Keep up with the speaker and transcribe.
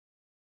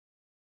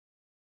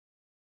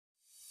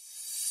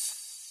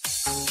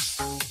That's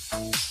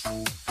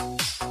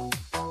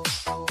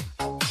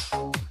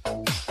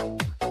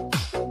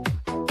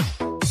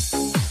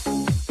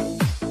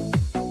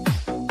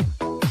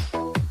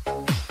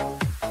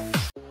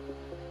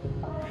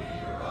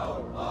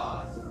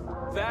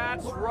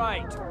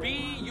right.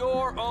 Be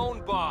your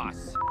own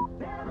boss.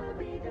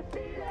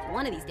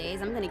 One of these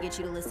days, I'm gonna get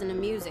you to listen to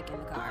music in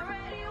the car.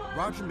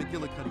 Roger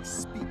McGillicuddy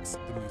speaks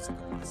the music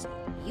of my soul.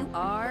 You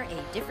are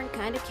a different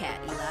kind of cat,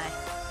 Eli.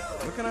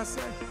 What can I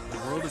say? The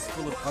world is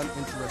full of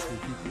uninteresting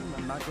people, and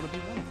I'm not going to be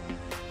one of them.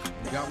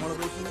 You got one of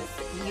those for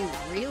me? You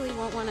really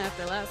want one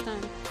after last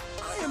time?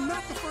 I am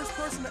not the first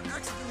person to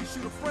accidentally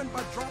shoot a friend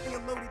by dropping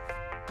a loaded...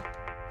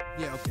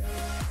 Yeah, okay.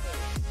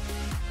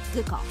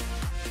 Good call.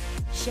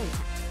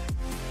 Showtime.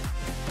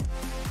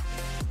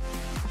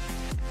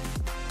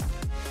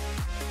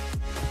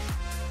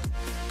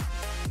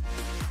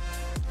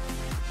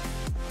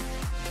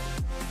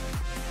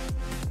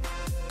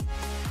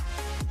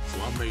 So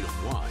I made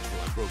them watch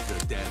while I broke their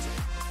dad's arm.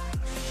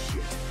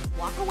 Shit.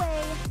 Walk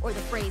away, or the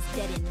phrase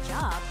dead-end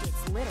job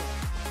gets literal.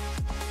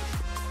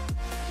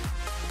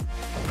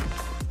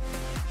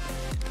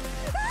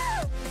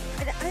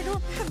 I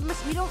don't have much.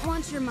 We don't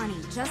want your money,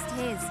 just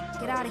his.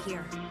 Get out of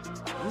here.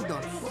 You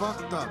done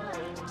fucked up.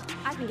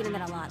 I've been getting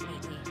that a lot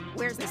lately.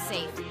 Where's the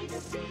safe?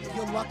 If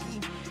you're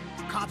lucky,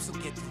 cops will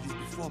get to you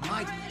before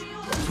my...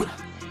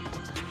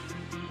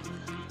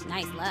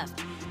 Nice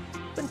left.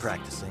 Been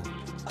practicing.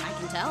 I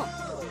can tell.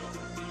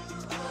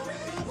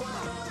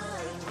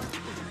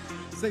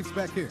 Safe's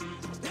back here.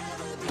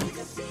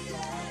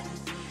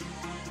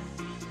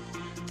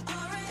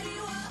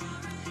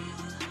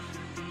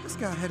 This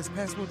guy had his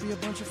password be a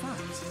bunch of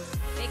fives.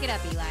 Pick it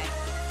up, Eli.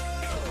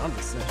 I'm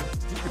just saying,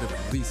 you could have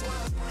at least...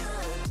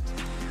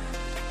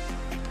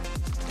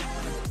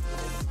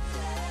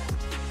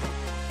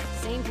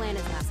 Same plan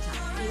as last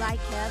time. Eli,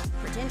 Kev,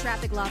 pretend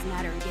traffic laws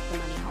matter and get the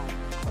money home.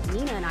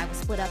 Nina and I will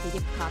split up and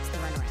give the cops the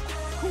runaround.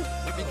 Cool,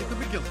 let me get the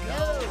McGillicuddy.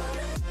 Go!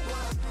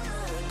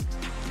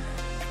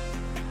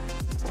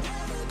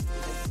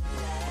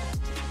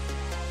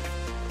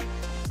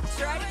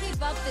 Try to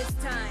keep up this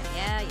time.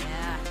 Yeah.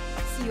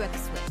 See you at the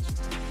switch.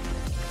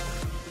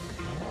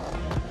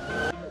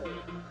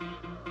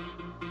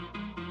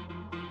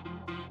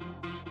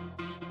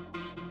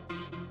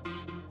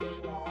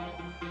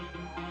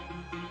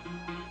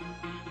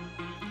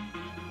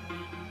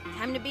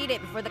 Time to beat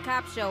it before the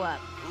cops show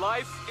up.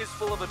 Life is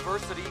full of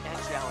adversity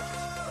and challenges.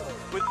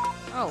 With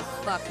Oh,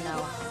 fuck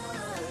no.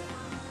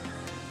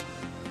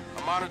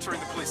 I'm monitoring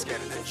the police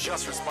scanner and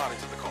just responding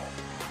to the call.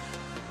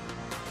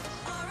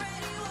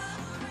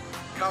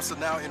 Cops are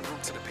now en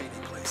route to the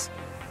payday place.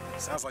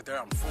 Sounds like they're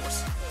out in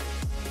force.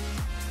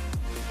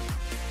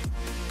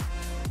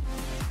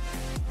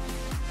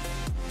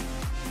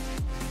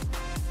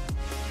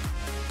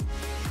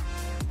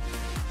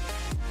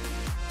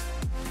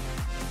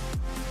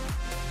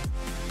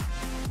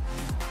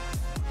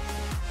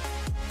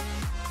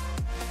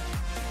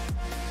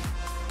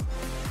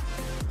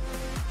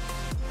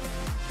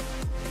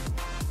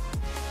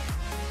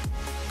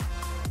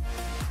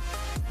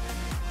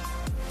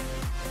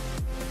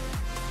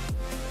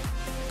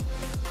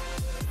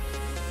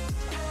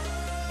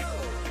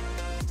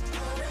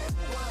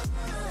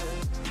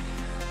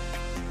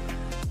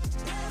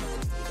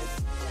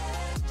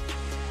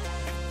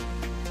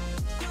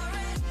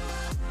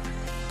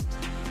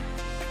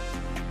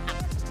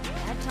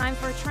 Time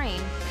for a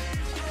train.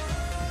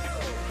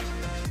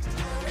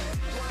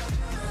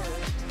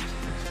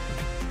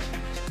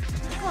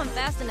 Not going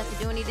fast enough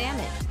to do any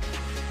damage.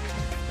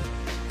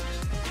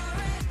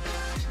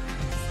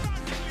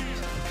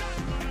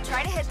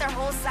 Try to hit their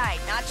whole side,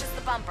 not just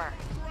the bumper.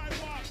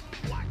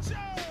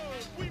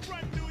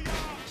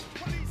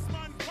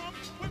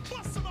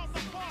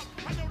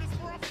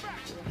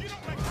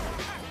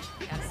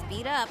 Gotta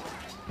speed up.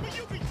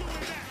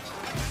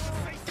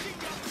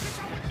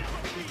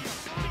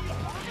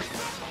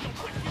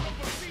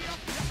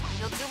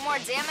 You'll do more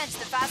damage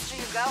the faster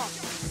you go.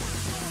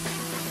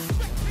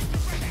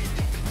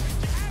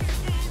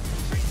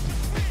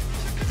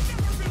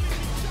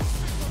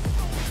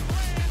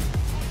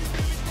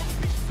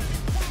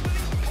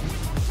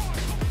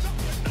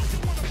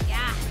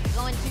 Yeah,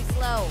 going too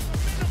slow.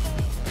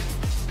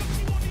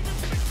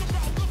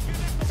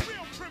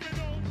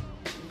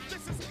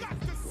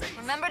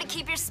 Remember to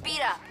keep your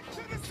speed up.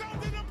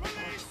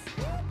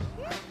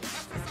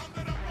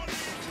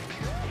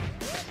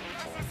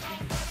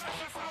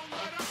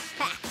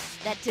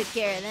 That took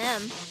care of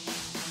them.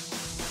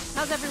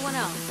 How's everyone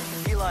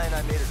else? Eli and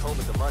I made it home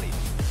with the money.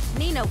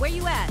 Nina, where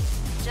you at?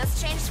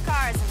 Just changed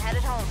cars and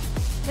headed home.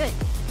 Good.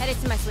 Headed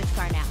to my switch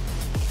car now.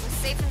 It was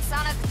safe and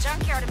sound at the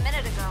junkyard a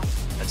minute ago.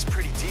 That's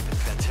pretty deep in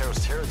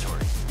Pantero's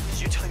territory.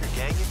 Did you tell your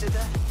gang you did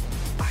that?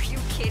 Are you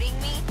kidding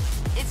me?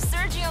 If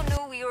Sergio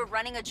knew we were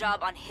running a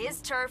job on his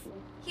turf,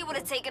 he would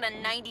have taken a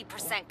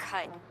 90%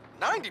 cut.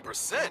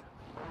 90%?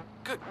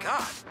 Good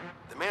God.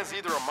 The man's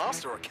either a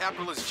monster or a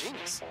capitalist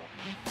genius.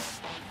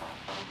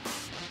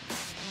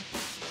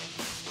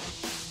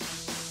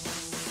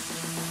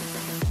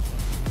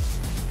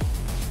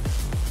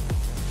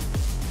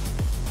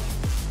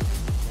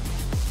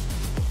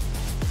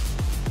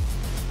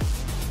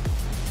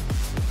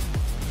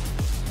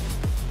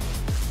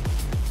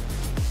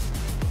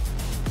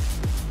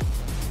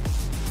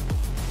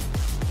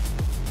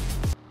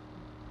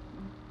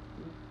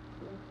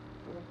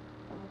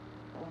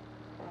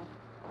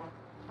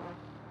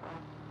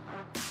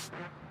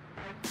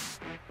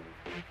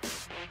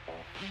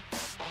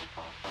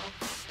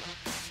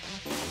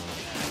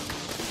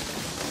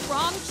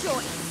 wrong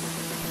choice.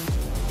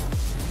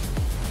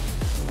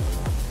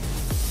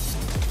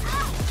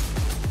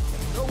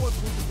 No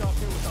one's moving out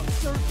there without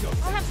Sergio.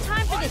 I don't have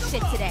time for this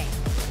shit today.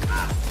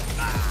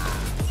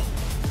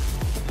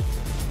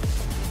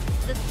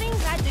 The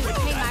things I do to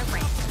pay my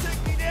rent.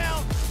 Take me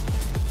down.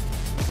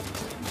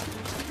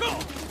 Go.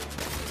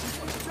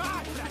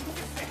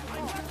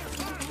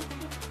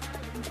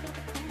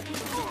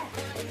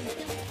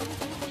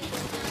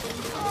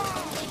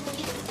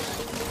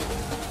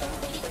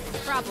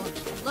 Problem.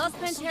 Los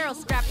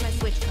Panteros scrapped my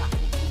switch car.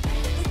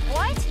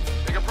 What?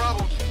 Big a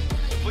problem.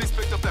 Police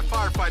picked up that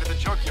firefight at the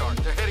junkyard.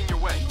 They're heading your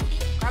way.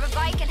 Grab a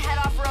bike and head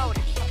off-road.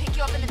 I'll pick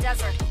you up in the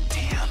desert.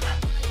 Damn.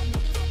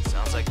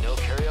 Sounds like no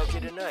karaoke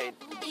tonight.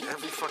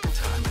 Every fucking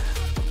time, man.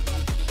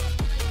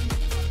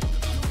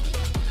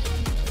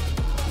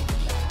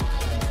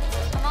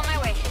 I'm on my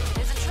way.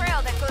 There's a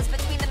trail that goes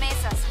between the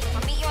mesas.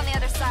 I'll meet you on the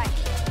other side.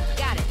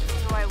 Got it.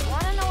 Do I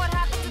want to know what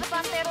happened to the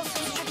Panteros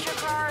who stripped your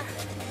car?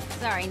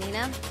 Sorry,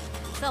 Nina.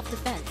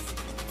 Self-defense.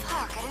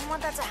 Fuck, I didn't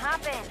want that to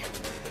happen.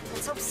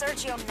 Let's hope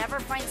Sergio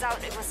never finds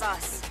out it was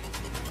us.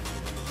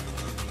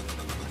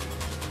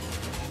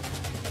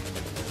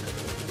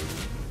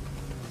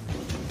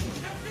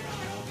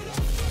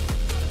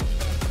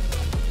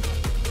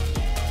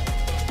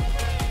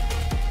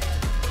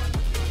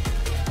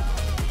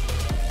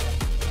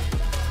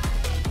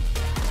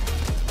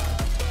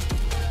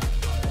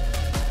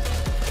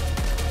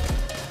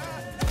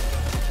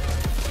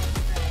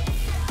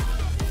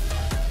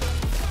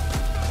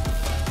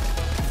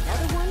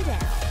 Another one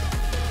down.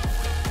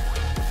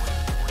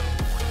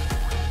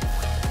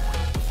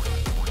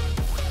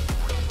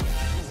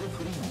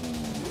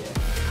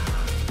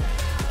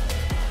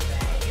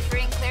 You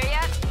free and clear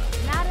yet?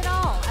 Not at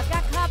all. I've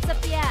got cops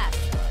up the ass.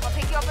 I'll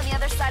pick you up on the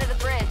other side of the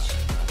bridge.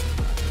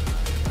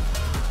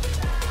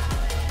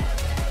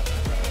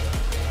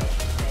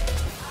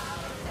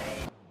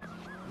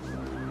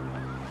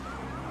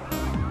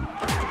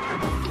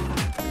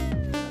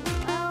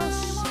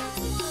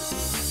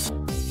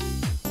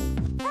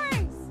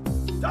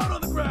 Down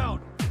on the ground.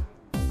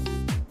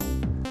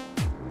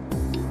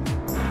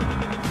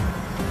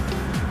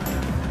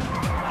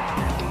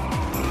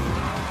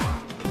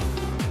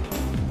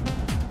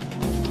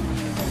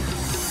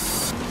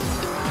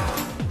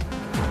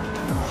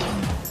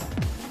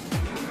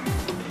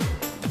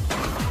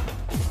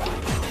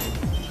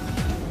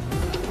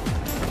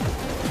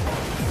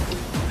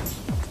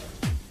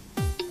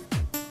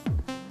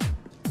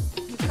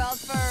 You called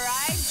for a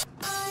ride?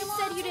 You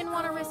said you didn't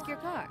want to risk your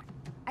car.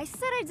 I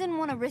said I didn't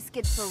want to risk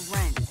it for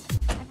rent.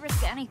 I'd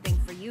risk anything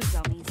for you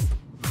dummies.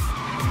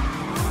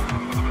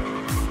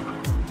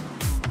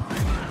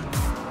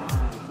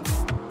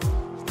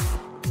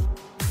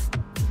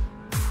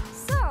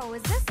 So,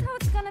 is this how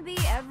it's gonna be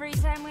every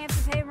time we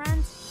have to pay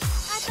rent?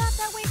 I thought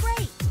that went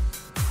great.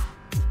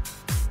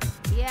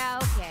 Yeah,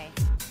 okay.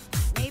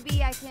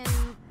 Maybe I can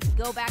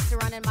go back to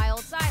running my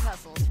old side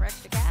hustles for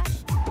extra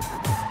cash.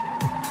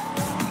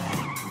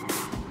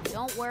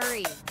 Don't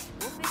worry.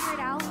 We'll figure it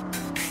out.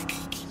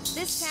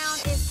 This town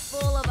is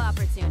full of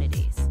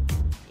opportunities,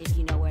 if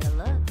you know where to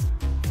look.